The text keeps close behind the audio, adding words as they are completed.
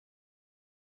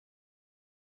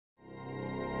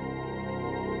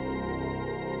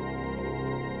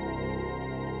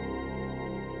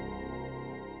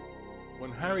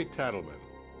Harry Tattleman,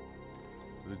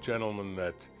 the gentleman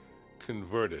that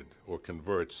converted or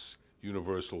converts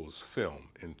Universal's film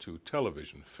into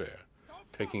television fare,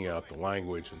 taking out the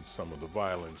language and some of the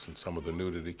violence and some of the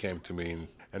nudity, came to me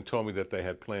and told me that they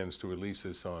had plans to release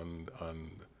this on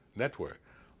network.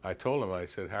 I told him, I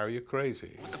said, Harry, you're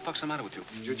crazy. What the fuck's the matter with you?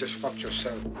 You just fucked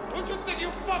yourself. What do you think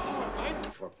you're fucking with,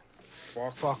 man?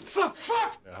 Fuck.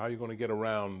 How are you going to get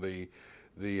around the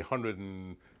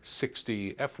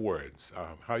 160 F words?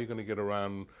 How are you going to get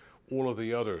around all of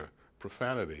the other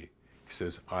profanity? He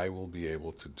says, I will be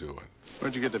able to do it.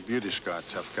 Where'd you get the beauty scar,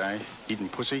 tough guy? Eating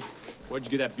pussy? Where'd you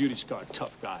get that beauty scar,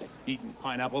 tough guy? Eating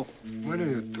pineapple? Why don't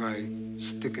you try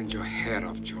sticking your head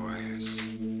up your ass?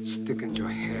 Sticking your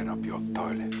head up your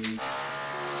toilet.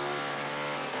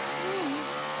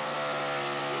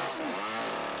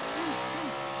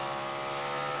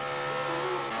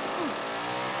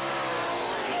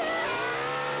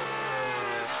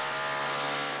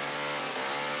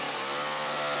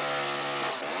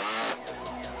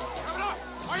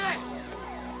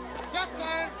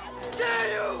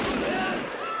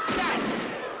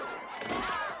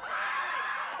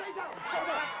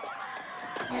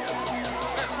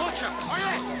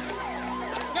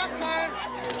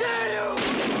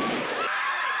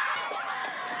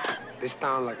 This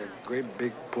town like a great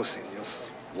big pussy,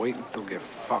 just waiting to get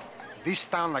fucked. This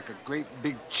town like a great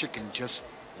big chicken, just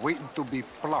waiting to be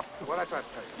plucked. What I try to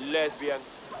tell you? Lesbian.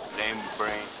 Lame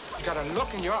brain. You got a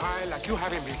look in your eye like you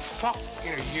haven't been fucked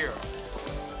in a year.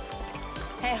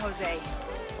 Hey, Jose.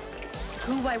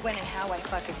 Who I, when, and how I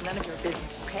fuck is none of your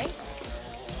business, okay?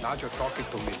 Now you're talking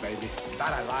to me, baby.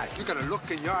 That I like. You got a look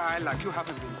in your eye like you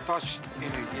haven't been touched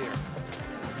in a year.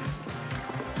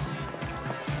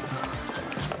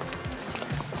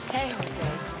 Hey, Jose.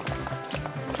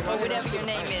 Or whatever your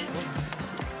name is.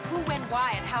 Who, when,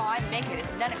 why, and how I make it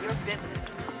is none of your business.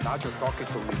 Now you're talking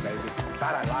to me, baby.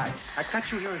 That I like. I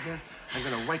catch you here again. I'm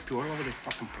gonna wipe you all over this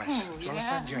fucking place. Oh, Do you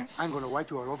understand? Yeah. I'm gonna wipe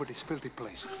you all over this filthy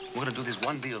place. We're gonna do this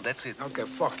one deal, that's it. Okay,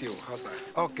 fuck you. How's that?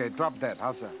 Okay, drop that.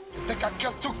 How's that? You think I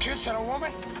killed 2 kids and a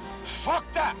woman? Fuck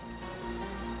that!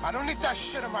 I don't need that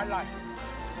shit in my life.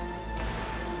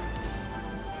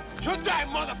 You die,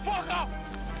 motherfucker!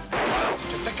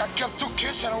 You think I killed 2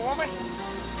 kids and a woman?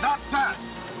 Not that.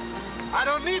 I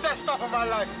don't need that stuff in my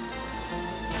life.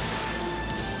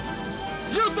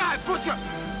 You die, butcher!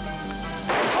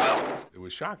 It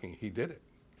was shocking. He did it.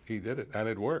 He did it. And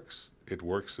it works. It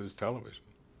works as television.